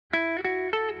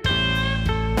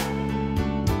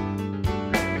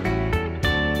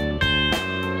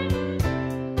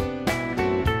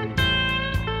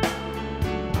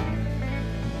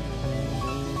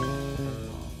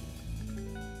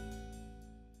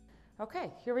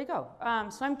Okay, here we go.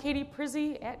 So I'm Katie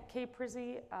Prizy at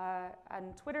kprizy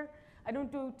on Twitter. I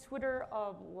don't do Twitter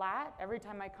a lot. Every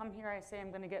time I come here, I say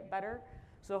I'm going to get better.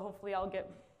 So hopefully I'll get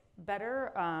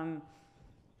better.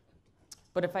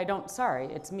 But if I don't, sorry,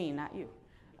 it's me, not you.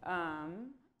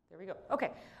 There we go. Okay,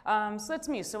 so that's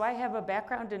me. So I have a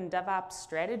background in DevOps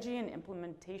strategy and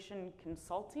implementation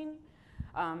consulting.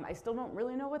 I still don't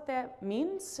really know what that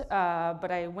means,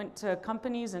 but I went to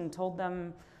companies and told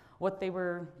them what they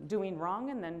were doing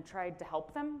wrong and then tried to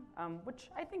help them,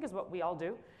 which I think is what we all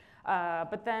do.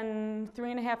 But then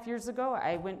 3.5 years ago,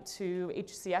 I went to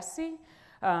HCSC,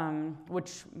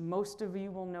 which most of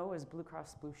you will know as Blue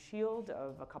Cross Blue Shield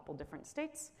of a couple different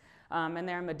states. And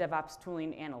there I'm a DevOps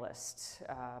tooling analyst.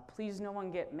 Please no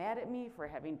one get mad at me for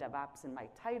having DevOps in my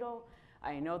title.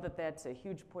 I know that that's a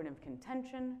huge point of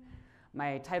contention.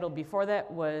 My title before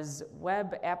that was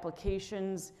Web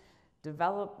Applications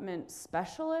Development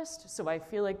Specialist, so I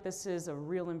feel like this is a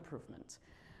real improvement.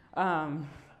 I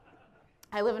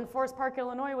live in Forest Park,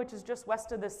 Illinois, which is just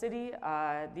west of the city,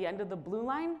 the end of the Blue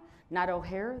Line, not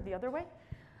O'Hare, the other way.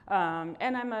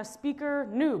 And I'm a speaker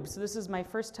noob, so this is my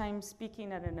first time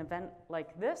speaking at an event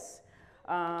like this.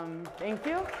 Thank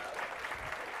you.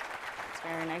 It's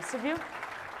very nice of you.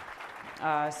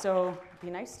 So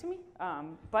be nice to me.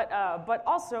 But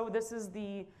also, this is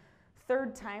the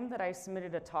third time that I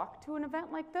submitted a talk to an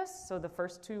event like this, so the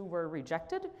first two were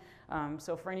rejected.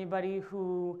 So for anybody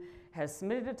who has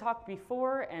submitted a talk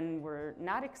before and were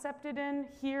not accepted in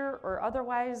here or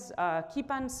otherwise, keep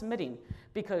on submitting,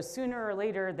 because sooner or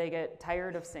later they get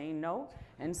tired of saying no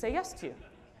and say yes to you.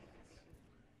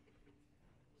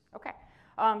 Okay,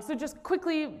 so just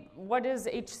quickly, what is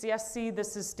HCSC?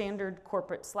 This is standard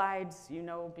corporate slides, you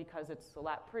know, because it's a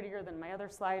lot prettier than my other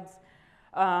slides.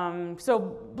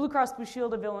 So Blue Cross Blue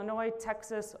Shield of Illinois,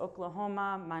 Texas,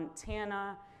 Oklahoma,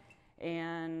 Montana,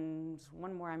 and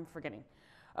one more I'm forgetting.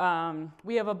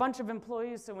 We have a bunch of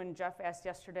employees, so when Jeff asked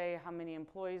yesterday how many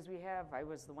employees we have, I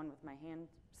was the one with my hand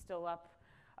still up.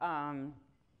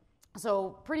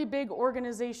 So pretty big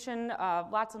organization,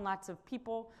 lots and lots of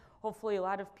people. Hopefully a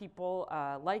lot of people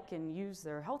like and use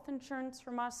their health insurance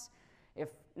from us. If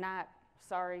not,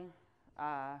 sorry,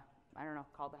 I don't know,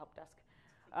 call the help desk.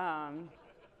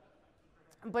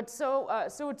 But so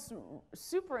it's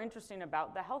super interesting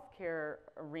about the healthcare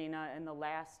arena in the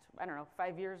last, I don't know,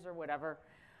 5 years or whatever,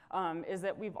 is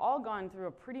that we've all gone through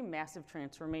a pretty massive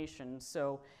transformation.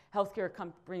 So healthcare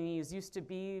companies used to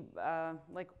be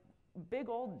like big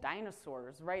old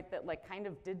dinosaurs, right? That like kind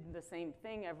of did the same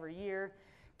thing every year,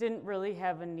 didn't really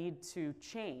have a need to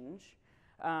change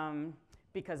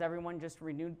because everyone just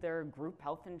renewed their group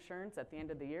health insurance at the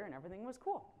end of the year and everything was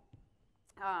cool.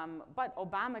 But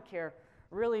Obamacare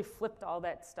really flipped all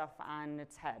that stuff on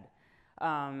its head.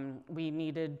 We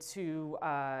needed to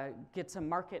get to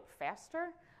market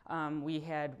faster. We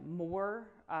had more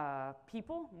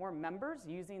people, more members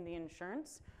using the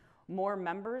insurance, more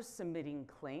members submitting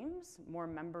claims, more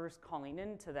members calling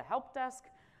in to the help desk,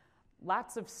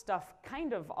 lots of stuff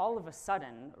kind of all of a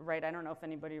sudden, right? I don't know if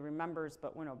anybody remembers,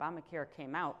 but when Obamacare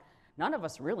came out, none of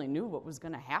us really knew what was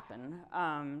going to happen.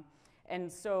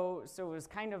 And so it was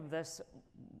kind of this,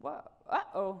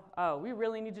 we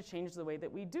really need to change the way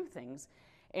that we do things.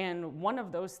 And one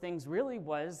of those things really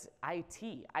was IT.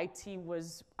 IT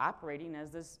was operating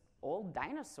as this old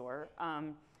dinosaur,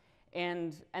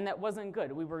 and that wasn't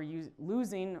good. We were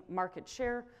losing market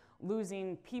share,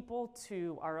 losing people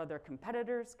to our other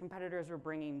competitors. Competitors were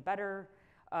bringing better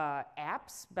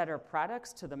apps, better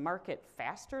products to the market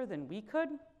faster than we could,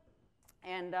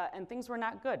 and things were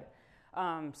not good.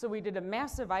 So we did a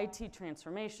massive IT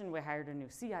transformation. We hired a new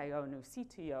CIO, new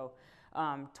CTO,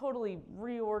 totally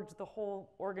reorged the whole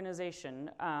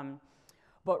organization.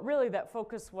 But really that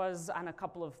focus was on a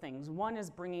couple of things. One is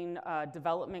bringing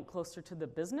development closer to the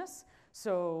business,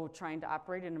 so trying to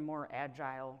operate in a more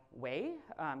agile way,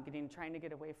 trying to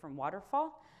get away from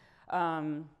waterfall,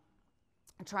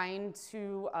 trying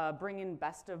to bring in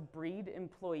best of breed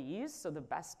employees, so the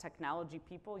best technology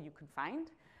people you could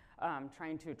find.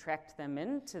 Trying to attract them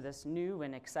into this new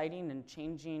and exciting and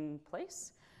changing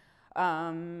place.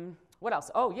 What else?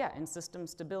 Oh yeah, and system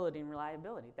stability and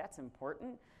reliability. That's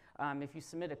important. If you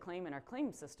submit a claim and our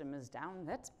claim system is down,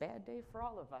 that's a bad day for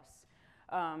all of us.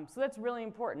 So that's really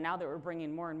important now that we're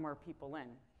bringing more and more people in.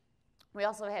 We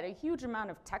also had a huge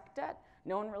amount of tech debt.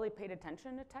 No one really paid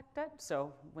attention to tech debt,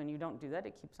 so when you don't do that,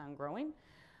 it keeps on growing.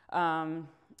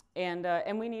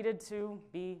 And we needed to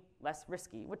be less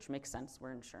risky, which makes sense,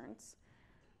 we're insurance.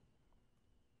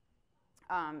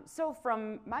 So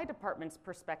from my department's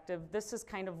perspective, this is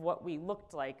kind of what we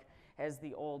looked like as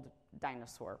the old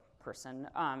dinosaur person.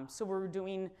 So we're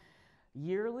doing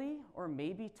yearly or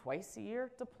maybe twice a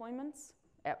year deployments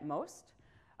at most.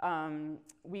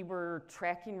 We were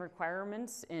tracking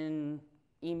requirements in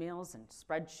emails and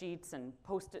spreadsheets and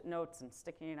post-it notes and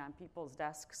sticking it on people's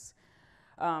desks.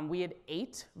 We had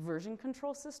 8 version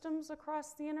control systems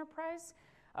across the enterprise.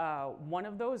 One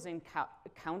of those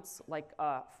counts like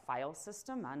a file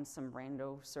system on some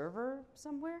rando server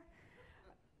somewhere.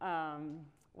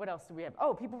 What else do we have?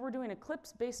 Oh, people were doing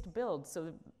Eclipse-based builds,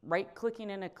 so right-clicking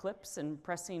in Eclipse and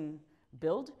pressing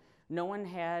build. No one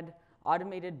had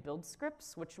automated build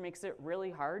scripts, which makes it really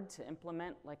hard to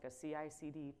implement like a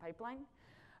CI/CD pipeline.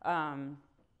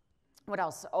 What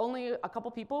else? Only a couple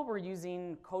people were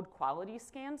using code quality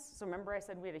scans. So remember I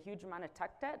said we had a huge amount of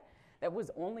tech debt? That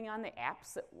was only on the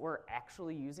apps that were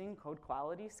actually using code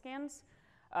quality scans,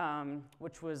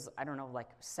 which was, I don't know, like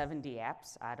 70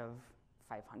 apps out of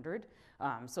 500.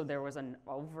 So there was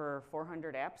over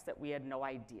 400 apps that we had no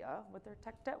idea what their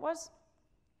tech debt was.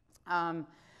 The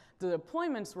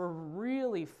deployments were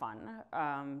really fun.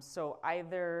 So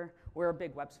either, we're a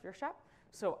big WebSphere shop,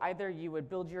 so either you would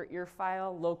build your ear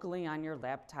file locally on your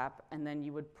laptop, and then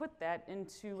you would put that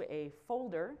into a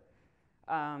folder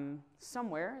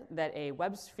somewhere that a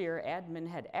WebSphere admin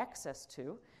had access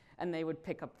to, and they would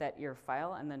pick up that ear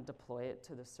file and then deploy it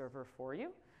to the server for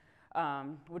you,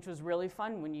 which was really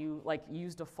fun when you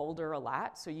used a folder a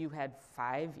lot. So you had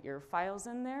 5 ear files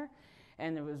in there,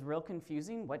 and it was real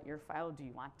confusing. What ear file do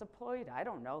you want deployed? I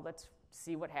don't know. Let's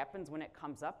see what happens when it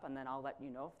comes up, and then I'll let you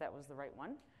know if that was the right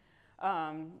one.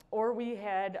 Or we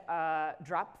had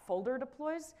drop folder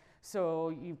deploys. So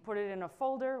you put it in a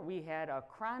folder. We had a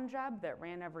cron job that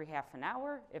ran every half an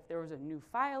hour. If there was a new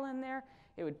file in there,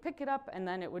 it would pick it up, and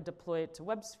then it would deploy it to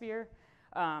WebSphere.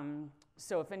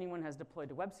 So if anyone has deployed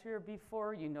to WebSphere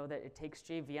before, you know that it takes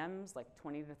JVMs like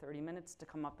 20 to 30 minutes to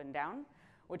come up and down,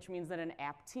 which means that an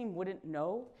app team wouldn't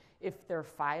know if their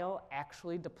file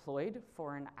actually deployed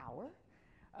for an hour.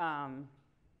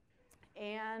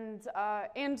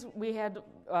 And we had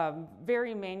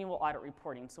very manual audit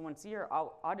reporting. So once a year,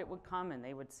 audit would come and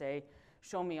they would say,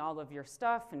 show me all of your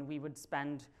stuff, and we would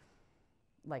spend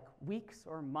like weeks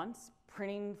or months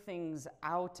printing things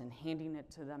out and handing it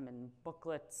to them in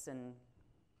booklets and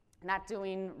not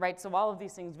doing, right? So all of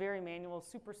these things, very manual,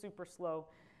 super, super slow,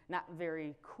 not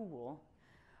very cool.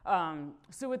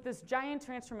 So with this giant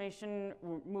transformation,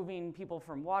 we're moving people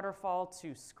from waterfall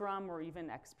to Scrum or even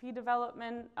XP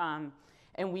development,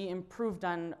 and we improved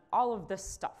on all of this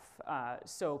stuff.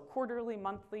 So quarterly,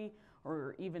 monthly,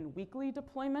 or even weekly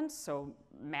deployments, so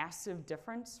massive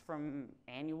difference from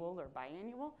annual or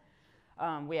biannual.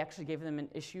 We actually gave them an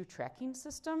issue tracking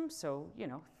system, so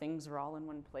things are all in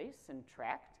one place and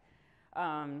tracked.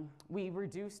 We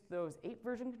reduced those 8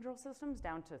 version control systems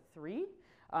down to 3.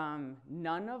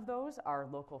 None of those are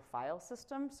local file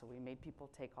systems, so we made people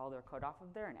take all their code off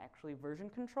of there and actually version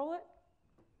control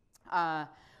it.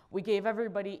 We gave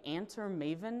everybody Ant or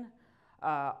Maven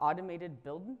automated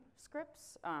build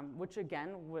scripts, which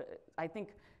again, I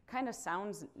think kind of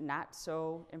sounds not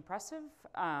so impressive,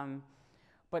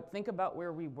 but think about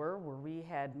where we were, where we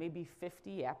had maybe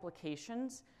 50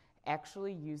 applications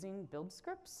actually using build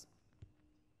scripts.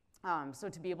 So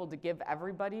to be able to give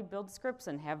everybody build scripts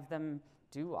and have them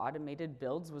do automated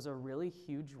builds was a really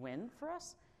huge win for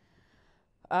us.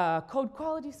 Code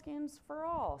quality scans for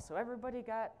all. So everybody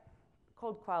got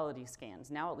code quality scans.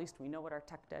 Now at least we know what our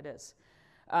tech debt is.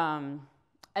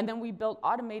 And then we built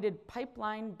automated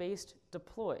pipeline-based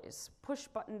deploys,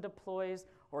 push-button deploys,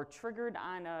 or triggered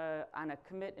on a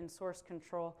commit in source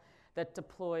control that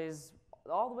deploys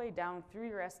all the way down through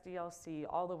your SDLC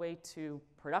all the way to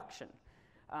production.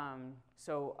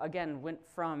 So again, went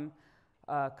from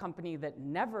a company that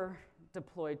never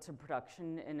deployed to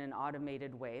production in an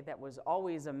automated way, that was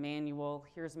always a manual,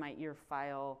 here's my ear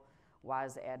file,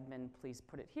 WAS admin, please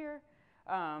put it here,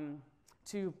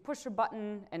 to push a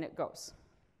button and it goes.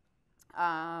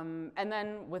 And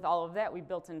then with all of that, we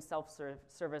built in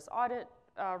self-service audit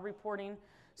reporting,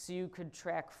 so you could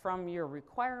track from your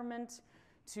requirement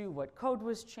to what code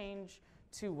was changed,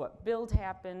 to what build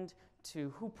happened, to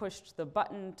who pushed the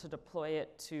button to deploy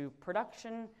it to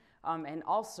production, and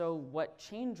also what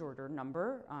change order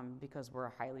number, because we're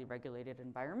a highly regulated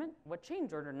environment, what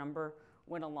change order number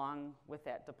went along with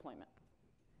that deployment.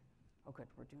 Oh good,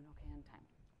 we're doing okay on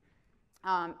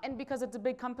time. And because it's a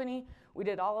big company, we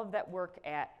did all of that work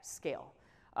at scale.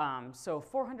 So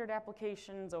 400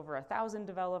 applications, over 1,000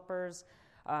 developers.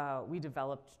 We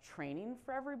developed training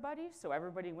for everybody. So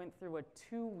everybody went through a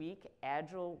 2-week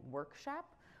agile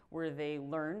workshop where they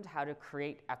learned how to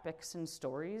create epics and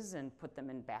stories and put them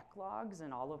in backlogs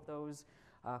and all of those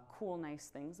cool, nice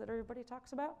things that everybody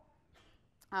talks about.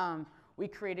 We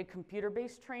created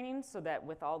computer-based training so that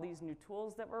with all these new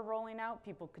tools that we're rolling out,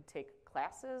 people could take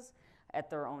classes at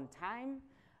their own time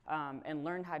and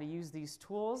learn how to use these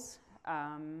tools.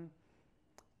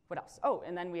 What else? Oh,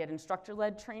 and then we had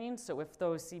instructor-led training, so if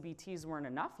those CBTs weren't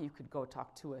enough, you could go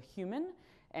talk to a human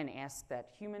and ask that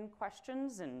human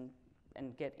questions and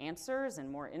get answers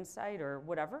and more insight or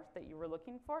whatever that you were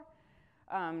looking for.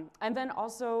 And then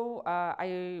also,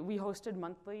 we hosted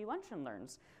monthly lunch and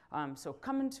learns. So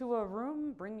come into a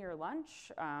room, bring your lunch,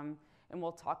 and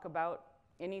we'll talk about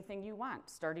anything you want,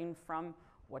 starting from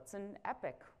what's an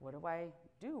epic? What do I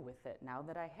do with it now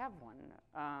that I have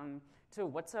one? To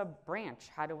what's a branch?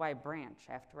 How do I branch?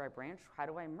 After I branch, how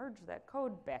do I merge that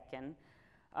code back in?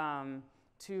 I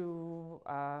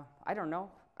don't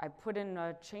know, I put in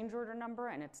a change order number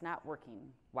and it's not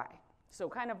working. Why? So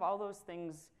kind of all those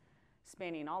things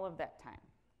spanning all of that time.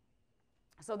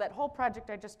 So that whole project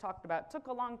I just talked about took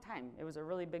a long time. It was a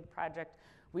really big project.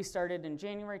 We started in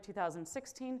January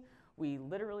 2016. We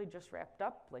literally just wrapped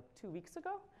up like 2 weeks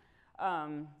ago.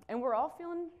 And we're all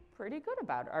feeling pretty good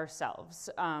about ourselves.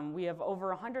 We have over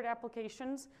 100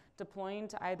 applications deploying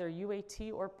to either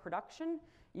UAT or production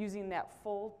using that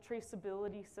full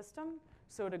traceability system.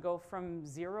 So to go from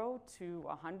 0 to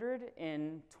 100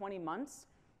 in 20 months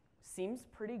seems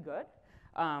pretty good.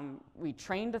 We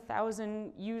trained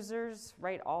 1,000 users,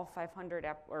 right? All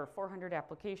 400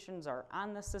 applications are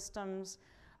on the systems.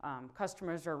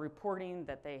 Customers are reporting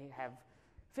that they have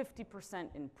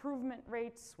 50% improvement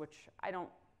rates, which I don't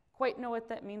quite know what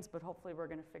that means, but hopefully we're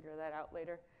going to figure that out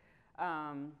later.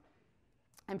 And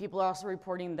people are also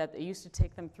reporting that it used to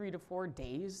take them 3 to 4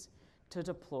 days to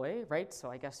deploy, right? So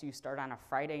I guess you start on a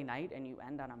Friday night and you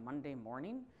end on a Monday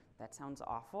morning. That sounds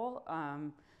awful.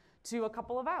 To a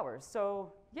couple of hours.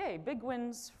 So yay, big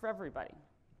wins for everybody.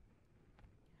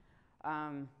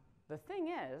 The thing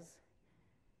is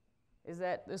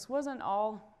that this wasn't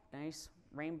all nice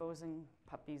rainbows and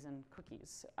puppies and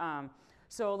cookies.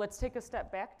 So let's take a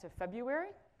step back to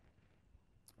February,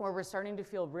 where we're starting to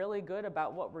feel really good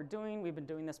about what we're doing. We've been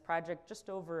doing this project just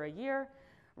over a year,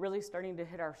 really starting to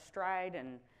hit our stride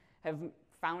and have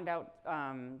found out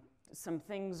some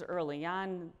things early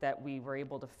on that we were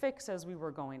able to fix as we were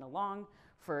going along.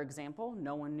 For example,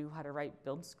 no one knew how to write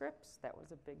build scripts. That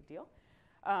was a big deal.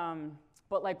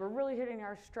 But like we're really hitting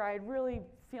our stride, really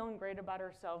feeling great about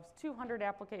ourselves. 200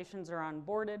 applications are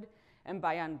onboarded, and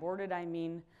by onboarded I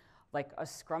mean like a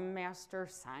Scrum Master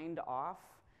signed off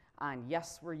on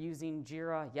yes, we're using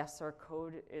Jira, yes, our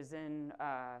code is in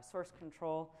source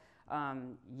control.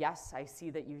 Yes, I see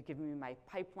that you've given me my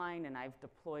pipeline and I've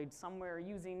deployed somewhere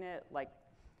using it, like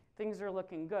things are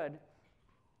looking good.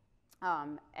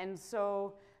 And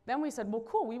so then we said, well,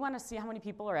 cool, we want to see how many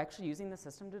people are actually using the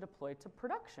system to deploy to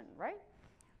production, right?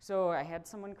 So I had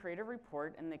someone create a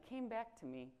report and they came back to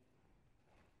me.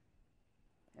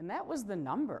 And that was the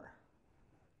number,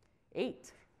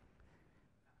 8.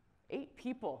 8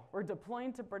 people were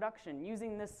deploying to production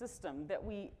using this system that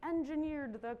we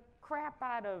engineered the crap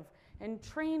out of and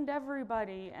trained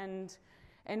everybody and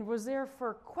was there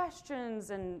for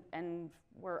questions and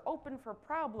were open for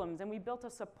problems, and we built a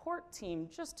support team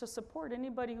just to support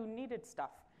anybody who needed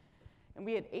stuff. And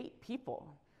we had 8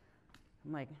 people.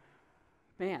 I'm like,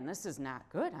 man, this is not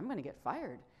good. I'm gonna get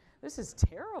fired. This is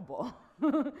terrible.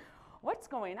 What's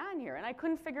going on here? And I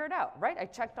couldn't figure it out, right? I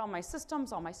checked all my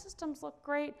systems look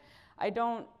great. I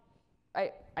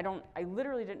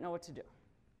literally didn't know what to do.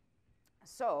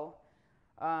 So,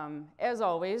 as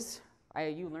always,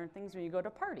 you learn things when you go to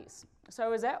parties. So I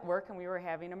was at work and we were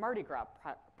having a Mardi Gras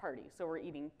party. So we're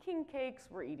eating king cakes,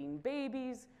 we're eating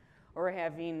babies, we're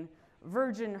having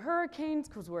virgin hurricanes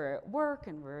because we're at work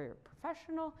and we're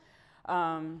professional.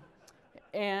 And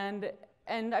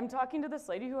I'm talking to this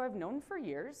lady who I've known for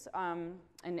years and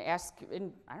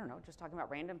I don't know, just talking about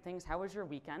random things. How was your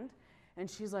weekend? And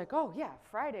she's like, oh yeah,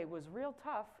 Friday was real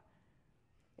tough.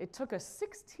 It took us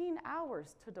 16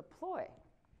 hours to deploy.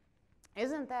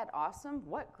 Isn't that awesome?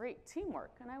 What great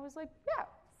teamwork. And I was like, yeah,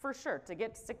 for sure. To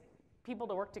get people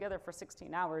to work together for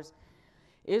 16 hours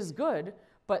is good,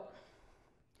 but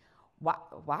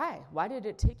why? Why did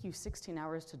it take you 16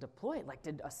 hours to deploy? Like,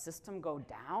 did a system go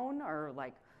down or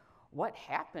like, what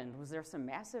happened? Was there some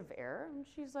massive error? And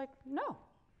she's like, no,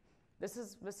 this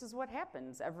is what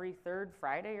happens every 3rd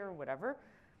Friday or whatever.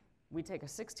 We take a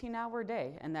 16-hour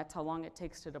day, and that's how long it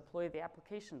takes to deploy the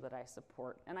application that I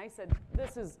support. And I said,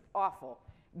 this is awful.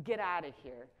 Get out of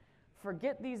here.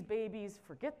 Forget these babies,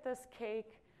 forget this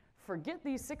cake, forget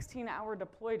these 16-hour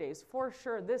deploy days. For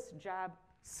sure, this job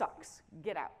sucks.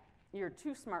 Get out. You're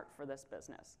too smart for this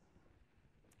business.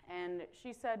 And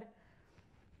she said,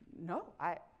 no,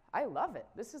 I love it.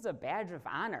 This is a badge of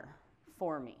honor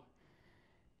for me.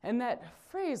 And that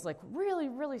phrase like really,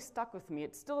 really stuck with me.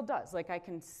 It still does. Like I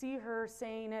can see her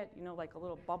saying it, you know, like a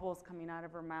little bubbles coming out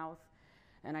of her mouth.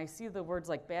 And I see the words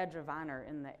like badge of honor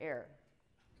in the air.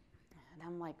 And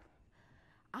I'm like,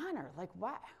 honor, like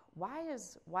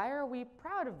why are we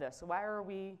proud of this? Why are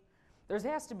we, there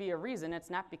has to be a reason. It's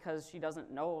not because she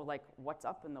doesn't know like what's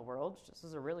up in the world. She just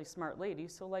is a really smart lady.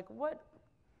 So like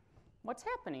what's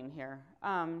happening here?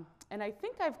 And I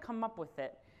think I've come up with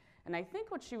it. And I think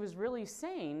what she was really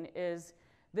saying is,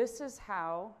 this is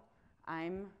how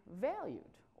I'm valued,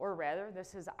 or rather,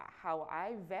 this is how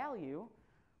I value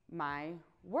my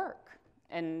work.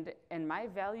 And my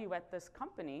value at this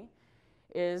company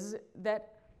is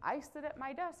that I sit at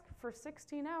my desk for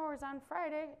 16 hours on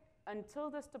Friday until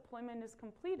this deployment is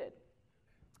completed.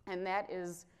 And that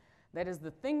is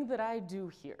the thing that I do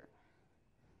here.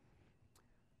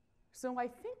 So I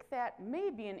think that may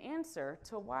be an answer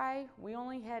to why we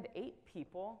only had 8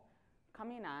 people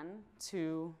coming on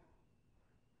to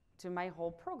my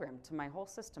whole program, to my whole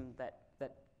system that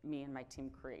me and my team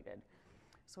created.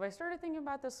 So I started thinking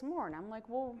about this more, and I'm like,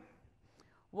 well,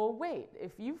 wait,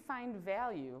 if you find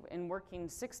value in working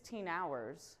 16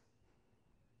 hours,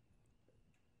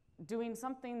 doing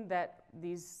something that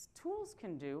these tools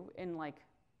can do in like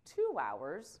 2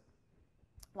 hours,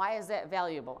 why is that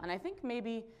valuable? And I think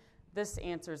maybe this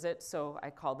answers it. So I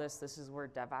call this is where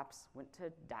DevOps went to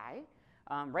die,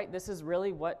 right? This is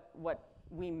really what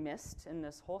we missed in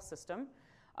this whole system,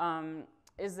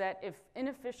 is that if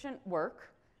inefficient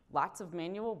work, lots of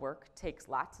manual work, takes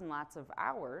lots and lots of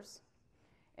hours,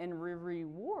 and we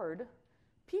reward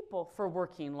people for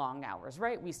working long hours,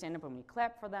 right? We stand up and we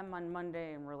clap for them on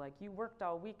Monday, and we're like, you worked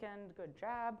all weekend, good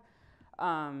job.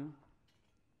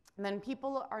 Then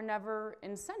people are never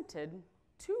incented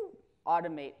to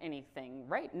automate anything,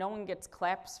 right? No one gets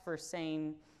claps for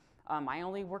saying, I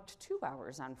only worked 2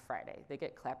 hours on Friday. They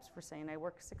get claps for saying I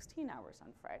worked 16 hours on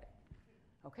Friday.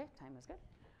 Okay, time is good.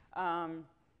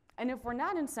 And if we're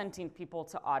not incenting people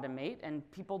to automate, and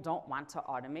people don't want to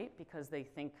automate because they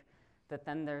think that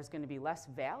then there's going to be less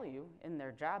value in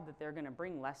their job, that they're going to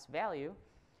bring less value,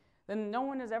 then no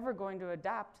one is ever going to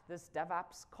adopt this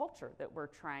DevOps culture that we're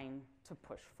trying to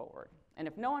push forward. And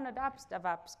if no one adopts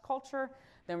DevOps culture,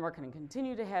 then we're going to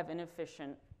continue to have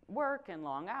inefficient work and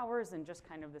long hours and just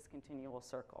kind of this continual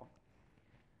circle.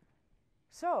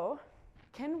 So,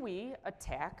 can we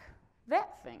attack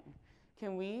that thing?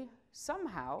 Can we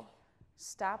somehow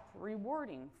stop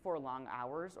rewarding for long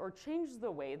hours or change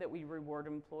the way that we reward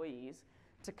employees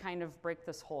to kind of break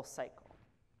this whole cycle?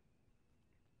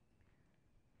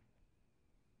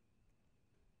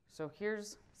 So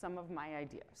here's some of my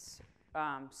ideas.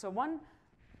 So one,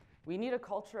 we need a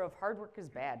culture of hard work is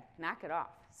bad. Knock it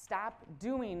off. Stop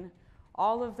doing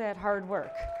all of that hard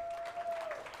work.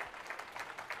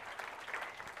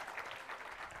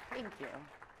 Thank you.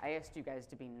 I asked you guys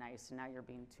to be nice, and now you're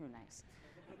being too nice.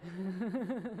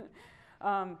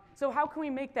 So how can we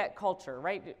make that culture,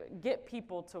 right? Get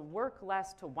people to work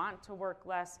less, to want to work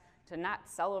less, to not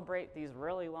celebrate these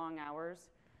really long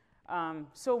hours.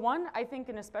 So one, I think,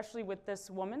 and especially with this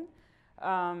woman,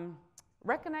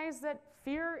 recognize that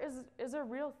fear is a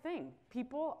real thing.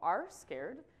 People are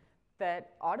scared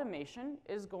that automation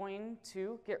is going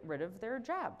to get rid of their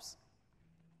jobs.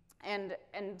 And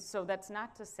so that's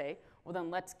not to say, well,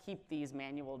 then let's keep these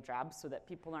manual jobs so that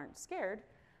people aren't scared,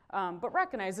 but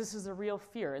recognize this is a real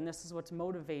fear, and this is what's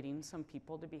motivating some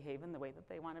people to behave in the way that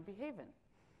they want to behave in.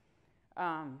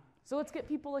 So let's get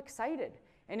people excited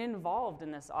and involved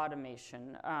in this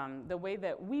automation. The way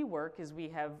that we work is we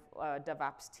have a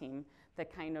DevOps team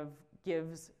that kind of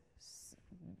gives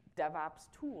DevOps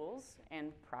tools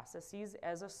and processes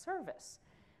as a service.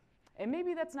 And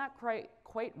maybe that's not quite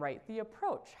right, the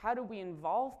approach. How do we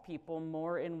involve people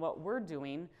more in what we're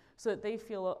doing so that they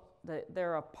feel that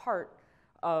they're a part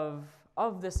of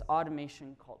this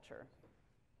automation culture?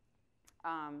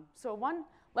 So one,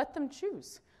 let them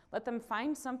choose. Let them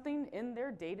find something in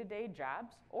their day-to-day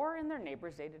jobs or in their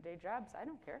neighbors' day-to-day jobs, I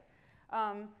don't care,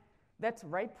 that's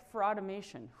ripe for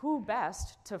automation. Who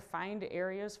best to find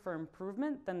areas for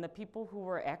improvement than the people who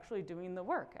are actually doing the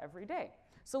work every day?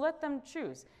 So let them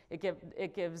choose.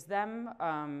 It gives them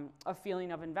a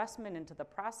feeling of investment into the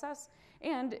process,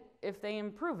 and if they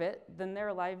improve it, then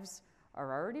their lives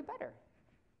are already better.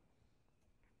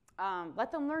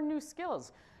 Let them learn new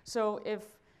skills. So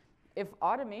if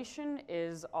automation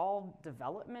is all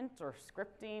development or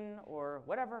scripting or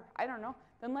whatever, I don't know,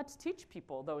 then let's teach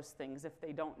people those things if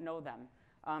they don't know them.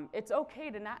 It's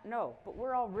okay to not know, but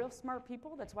we're all real smart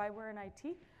people. That's why we're in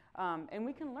IT, and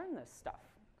we can learn this stuff.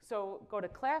 So go to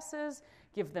classes,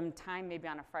 give them time maybe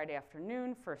on a Friday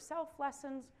afternoon for self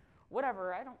lessons,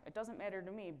 whatever, it doesn't matter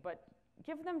to me, but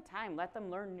give them time, let them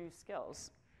learn new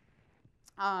skills.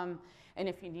 And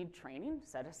if you need training,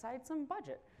 set aside some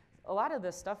budget. A lot of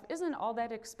this stuff isn't all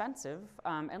that expensive,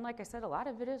 and like I said, a lot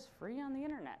of it is free on the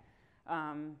internet.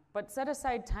 But set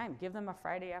aside time, give them a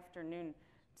Friday afternoon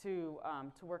to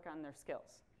work on their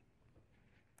skills.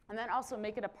 And then also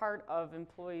make it a part of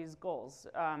employees' goals.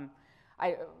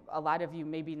 A lot of you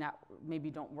maybe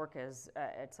don't work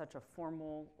at such a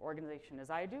formal organization as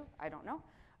I do. I don't know,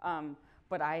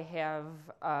 but I have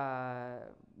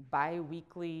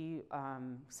bi-weekly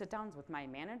sit-downs with my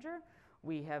manager.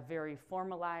 We have very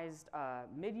formalized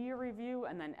mid-year review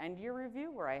and then end-year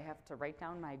review where I have to write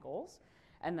down my goals,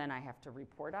 and then I have to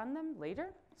report on them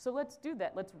later. So let's do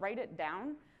that. Let's write it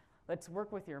down. Let's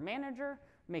work with your manager,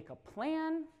 make a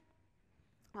plan,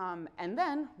 and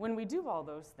then when we do all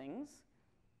those things,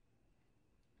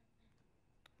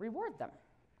 reward them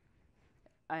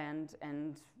and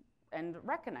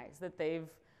recognize that they've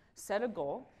set a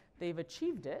goal, they've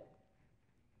achieved it,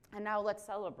 and now let's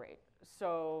celebrate.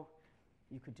 So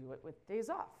you could do it with days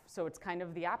off. So it's kind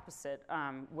of the opposite.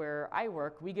 Where I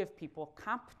work, we give people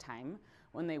comp time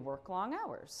when they work long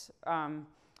hours.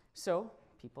 So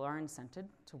people are incented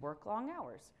to work long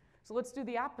hours. So let's do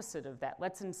the opposite of that.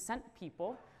 Let's incent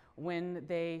people when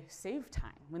they save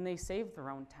time, when they save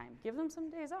their own time. Give them some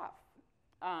days off.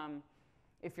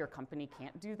 If your company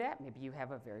can't do that, maybe you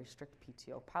have a very strict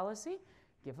PTO policy,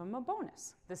 give them a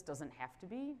bonus. This doesn't have to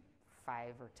be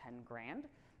 $5 or $10 grand.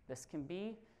 This can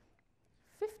be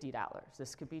 $50.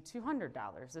 This could be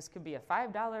 $200. This could be a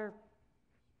 $5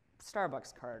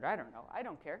 Starbucks card. I don't know. I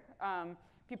don't care.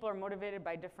 People are motivated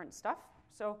by different stuff.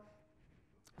 So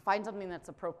find something that's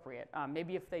appropriate.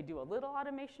 Maybe if they do a little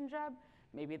automation job,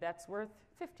 maybe that's worth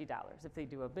 $50. If they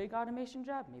do a big automation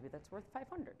job, maybe that's worth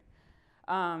 $500.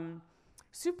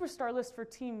 Superstar list for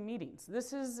team meetings.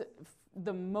 This is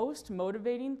the most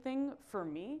motivating thing for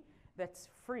me that's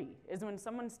free, is when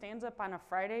someone stands up on a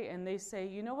Friday and they say,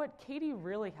 you know what, Katie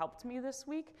really helped me this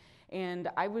week, and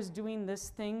I was doing this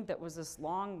thing that was this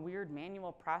long, weird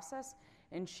manual process,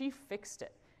 and she fixed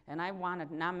it, and I want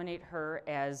to nominate her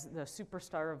as the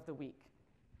superstar of the week.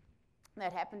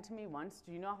 That happened to me once.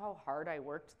 Do you know how hard I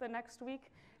worked the next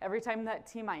week? Every time that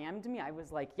team IM'd me, I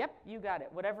was like, yep, you got it.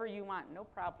 Whatever you want, no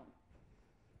problem.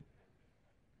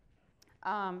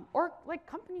 Or like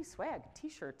company swag,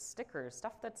 t-shirts, stickers,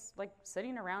 stuff that's like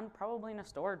sitting around probably in a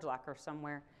storage locker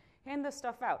somewhere. Hand this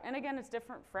stuff out. And again, it's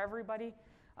different for everybody.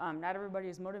 Not everybody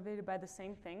is motivated by the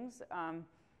same things.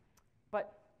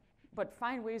 But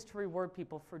find ways to reward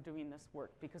people for doing this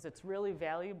work, because it's really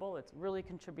valuable. It's really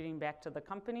contributing back to the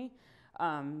company.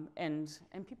 And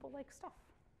people like stuff.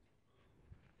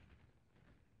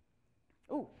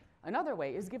 Ooh, another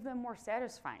way is give them more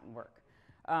satisfying work.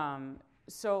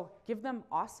 So give them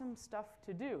awesome stuff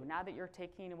to do. Now that you're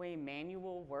taking away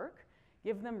manual work,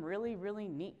 give them really, really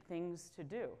neat things to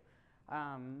do.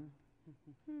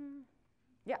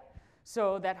 Yeah,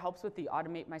 so that helps with the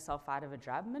automate myself out of a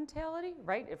job mentality,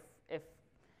 right?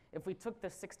 If we took the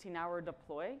 16-hour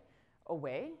deploy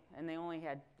away and they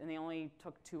only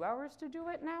took 2 hours to do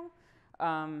it now,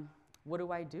 what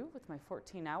do I do with my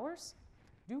 14 hours?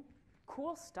 Do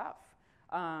cool stuff.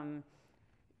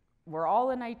 We're all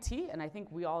in IT, and I think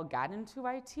we all got into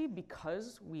IT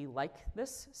because we like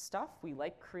this stuff. We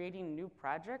like creating new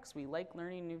projects. We like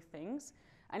learning new things.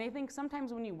 And I think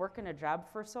sometimes when you work in a job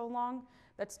for so long,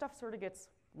 that stuff sort of gets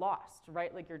lost,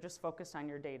 right? Like you're just focused on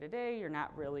your day-to-day. You're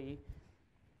not really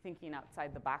thinking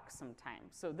outside the box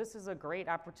sometimes. So this is a great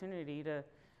opportunity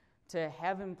to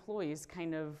have employees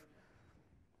kind of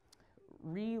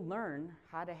relearn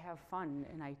how to have fun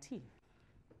in IT.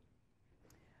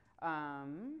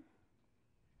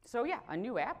 So yeah, a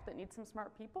new app that needs some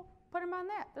smart people, put them on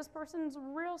that. This person's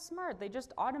real smart. They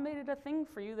just automated a thing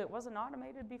for you that wasn't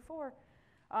automated before.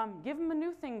 Give them a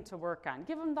new thing to work on.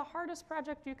 Give them the hardest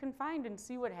project you can find and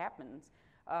see what happens.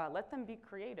 Let them be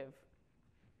creative.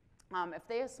 If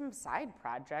they have some side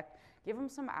project, give them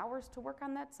some hours to work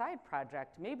on that side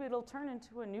project. Maybe it'll turn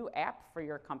into a new app for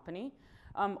your company,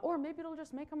 or maybe it'll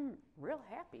just make them real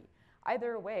happy.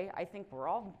 Either way, I think we're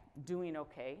all doing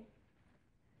okay.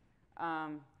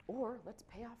 Or let's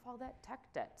pay off all that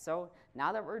tech debt. So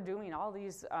now that we're doing all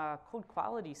these code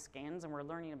quality scans and we're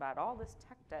learning about all this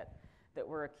tech debt that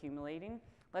we're accumulating,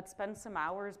 let's spend some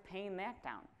hours paying that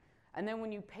down. And then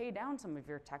when you pay down some of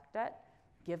your tech debt,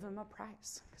 give them a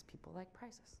prize, because people like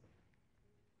prizes.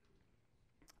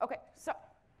 Okay, so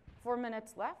 4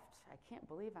 minutes left. I can't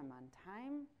believe I'm on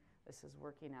time. This is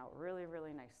working out really,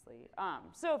 really nicely.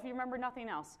 So if you remember nothing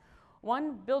else,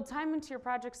 One, build time into your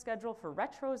project schedule for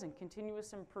retros and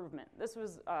continuous improvement. This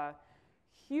was a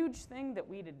huge thing that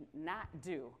we did not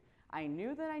do. I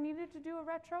knew that I needed to do a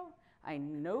retro. I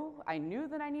knew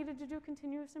that I needed to do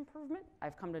continuous improvement.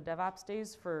 I've come to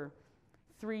DevOpsDays for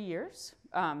 3 years.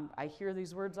 I hear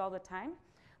these words all the time,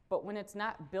 but when it's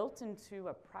not built into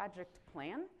a project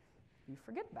plan, you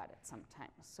forget about it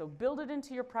sometimes. So build it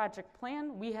into your project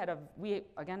plan. We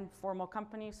again, formal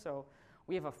company, so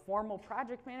we have a formal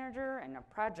project manager and a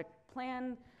project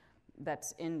plan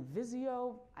that's in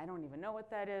Visio. I don't even know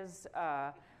what that is.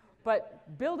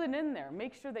 But build it in there.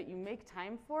 Make sure that you make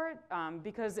time for it.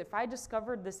 Because if I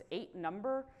discovered this 8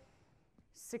 number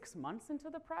 6 months into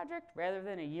the project rather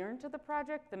than a year into the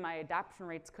project, then my adoption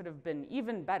rates could have been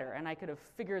even better, and I could have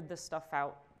figured this stuff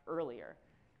out earlier.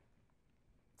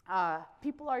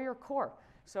 People are your core.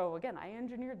 So again, I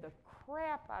engineered the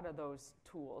crap out of those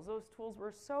tools. Those tools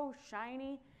were so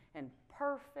shiny and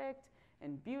perfect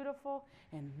and beautiful,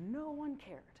 and no one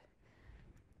cared.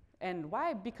 And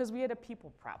why? Because we had a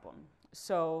people problem.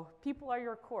 So people are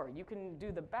your core. You can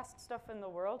do the best stuff in the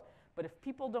world, but if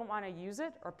people don't want to use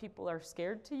it, or people are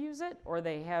scared to use it, or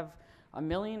they have a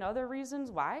million other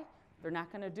reasons why, they're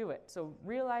not going to do it. So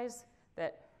realize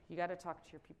that you got to talk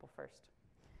to your people first.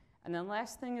 And then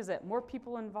last thing is that more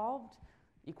people involved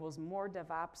equals more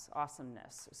DevOps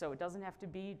awesomeness. So it doesn't have to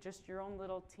be just your own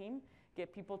little team.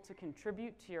 Get people to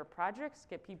contribute to your projects,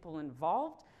 get people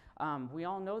involved. We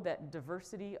all know that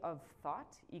diversity of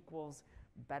thought equals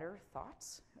better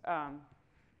thoughts.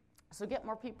 So get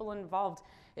more people involved.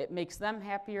 It makes them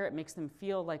happier, it makes them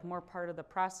feel like more part of the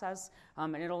process,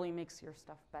 and it only makes your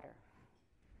stuff better.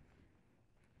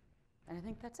 And I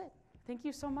think that's it. Thank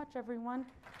you so much, everyone.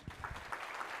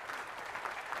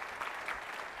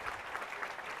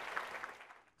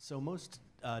 So most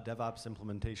DevOps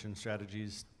implementation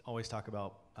strategies always talk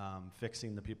about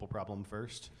fixing the people problem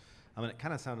first. I mean, it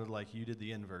kind of sounded like you did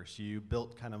the inverse. You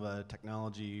built kind of a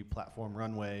technology platform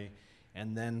runway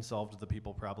and then solved the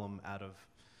people problem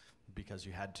because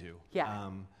you had to. Yeah.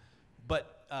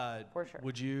 For sure.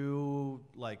 Would you,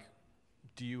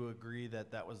 do you agree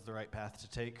that that was the right path to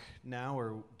take now?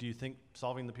 Or do you think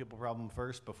solving the people problem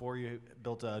first before you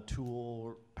built a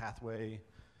tool pathway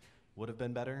would have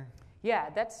been better? Yeah,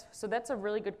 that's a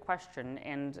really good question.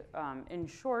 And in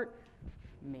short,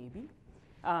 maybe.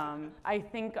 I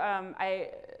think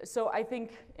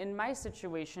in my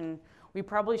situation, we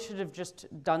probably should have just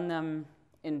done them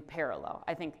in parallel.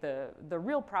 I think the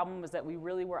real problem was that we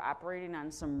really were operating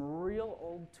on some real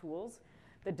old tools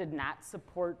that did not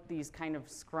support these kind of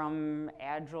Scrum,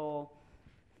 Agile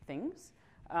things.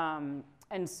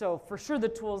 And so for sure the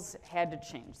tools had to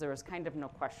change. There was kind of no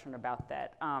question about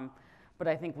that. But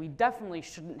I think we definitely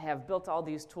shouldn't have built all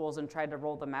these tools and tried to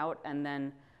roll them out and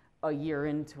then a year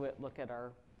into it look at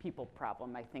our people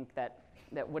problem. I think that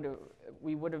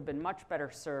we would have been much better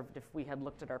served if we had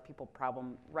looked at our people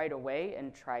problem right away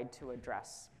and tried to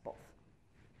address both.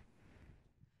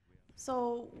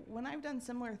 So when I've done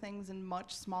similar things in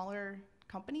much smaller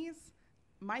companies,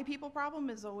 my people problem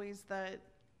is always that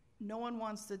no one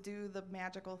wants to do the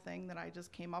magical thing that I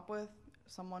just came up with.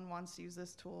 Someone wants to use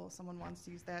this tool, someone wants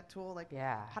to use that tool.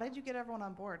 How did you get everyone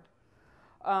on board?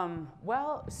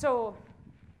 So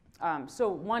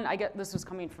one, I get this was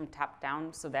coming from top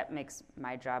down, so that makes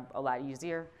my job a lot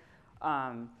easier.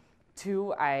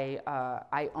 2,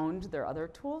 I owned their other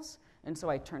tools, and so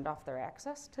I turned off their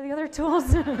access to the other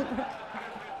tools.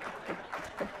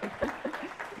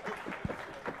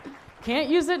 Can't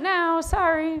use it now,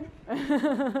 sorry.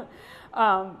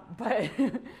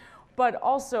 But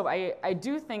also, I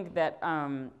do think that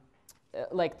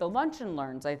the lunch and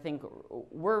learns, I think,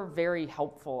 were very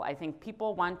helpful. I think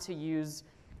people want to use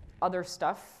other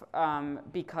stuff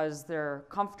because they're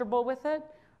comfortable with it,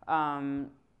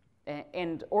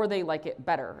 or they like it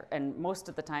better. And most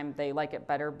of the time, they like it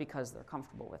better because they're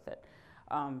comfortable with it.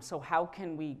 So how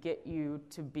can we get you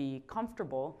to be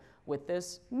comfortable with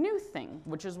this new thing,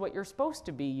 which is what you're supposed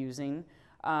to be using?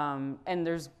 And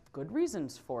there's good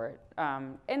reasons for it.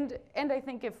 And I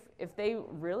think if they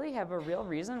really have a real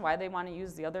reason why they want to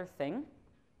use the other thing,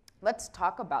 let's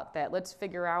talk about that. Let's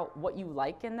figure out what you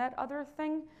like in that other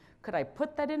thing. Could I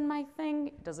put that in my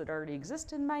thing? Does it already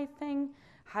exist in my thing?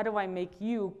 How do I make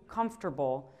you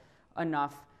comfortable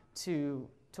enough to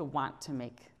want to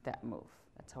make that move?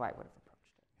 That's how I would have approached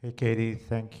it. Hey, Katie,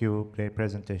 thank you. Great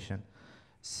presentation.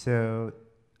 So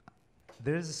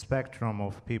there's a spectrum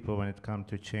of people when it comes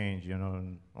to change.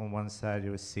 On one side,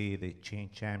 you see the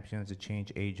change champions, the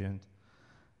change agent.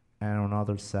 And on the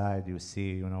other side, you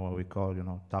see, what we call,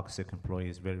 toxic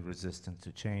employees, very resistant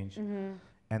to change. Mm-hmm.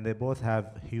 And they both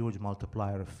have huge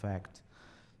multiplier effect.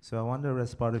 So I wonder,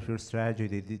 as part of your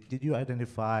strategy, did you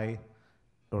identify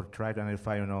or try to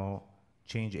identify,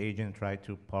 change agent, try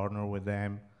to partner with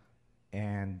them?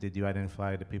 And did you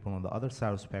identify the people on the other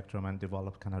side of the spectrum and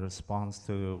develop kind of response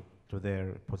to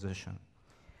their position?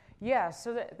 Yeah,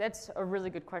 so that's a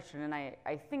really good question. And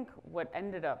I think what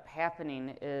ended up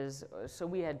happening is, so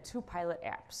we had 2 pilot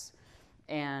apps.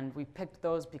 And we picked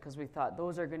those because we thought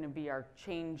those are going to be our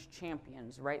change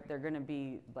champions, right? They're going to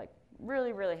be like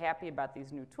really, really happy about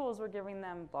these new tools we're giving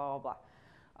them, blah, blah,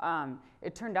 blah.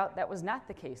 It turned out that was not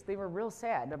the case. They were real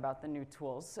sad about the new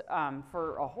tools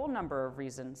for a whole number of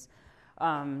reasons.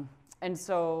 And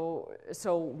so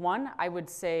one, I would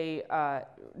say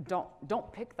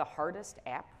don't pick the hardest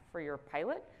app for your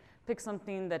pilot. Pick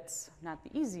something that's not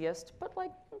the easiest, but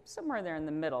like somewhere there in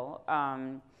the middle.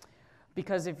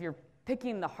 Because if you're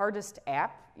picking the hardest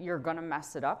app, you're gonna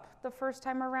mess it up the first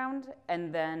time around,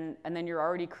 and then you're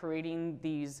already creating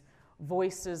these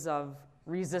voices of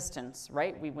resistance,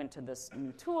 right? We went to this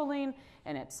new tooling,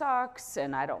 and it sucks,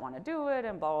 and I don't want to do it,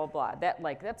 and blah blah blah.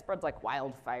 That spreads like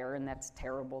wildfire, and that's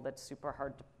terrible. That's super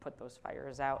hard to put those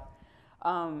fires out.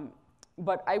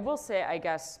 But I will say, I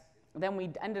guess, then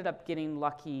we ended up getting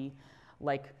lucky,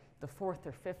 like the 4th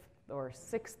or 5th or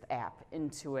 6th app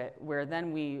into it, where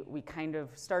then we kind of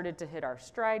started to hit our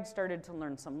stride, started to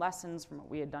learn some lessons from what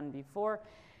we had done before,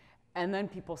 and then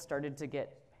people started to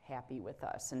get happy with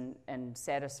us and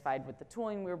satisfied with the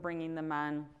tooling we were bringing them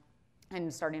on,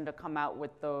 and starting to come out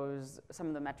with some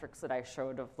of the metrics that I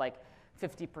showed of like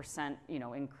 50%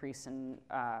 increase in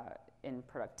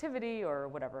productivity or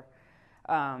whatever.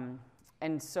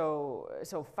 And so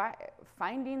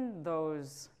finding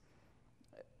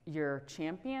your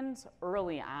champions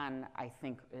early on, I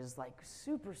think, is like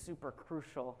super, super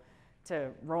crucial to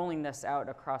rolling this out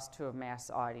across to a mass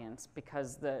audience,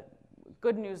 because the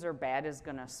good news or bad is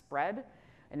going to spread,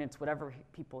 and it's whatever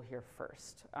people hear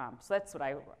first. So that's what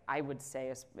I would say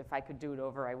is, if I could do it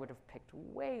over, I would have picked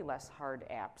way less hard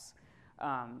apps,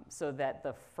 so that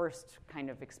the first kind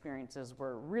of experiences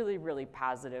were really, really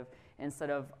positive,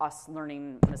 instead of us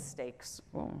learning mistakes.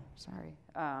 Oh, sorry.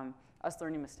 Us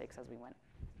learning mistakes as we went.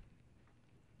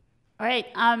 All right,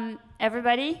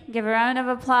 everybody, give a round of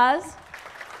applause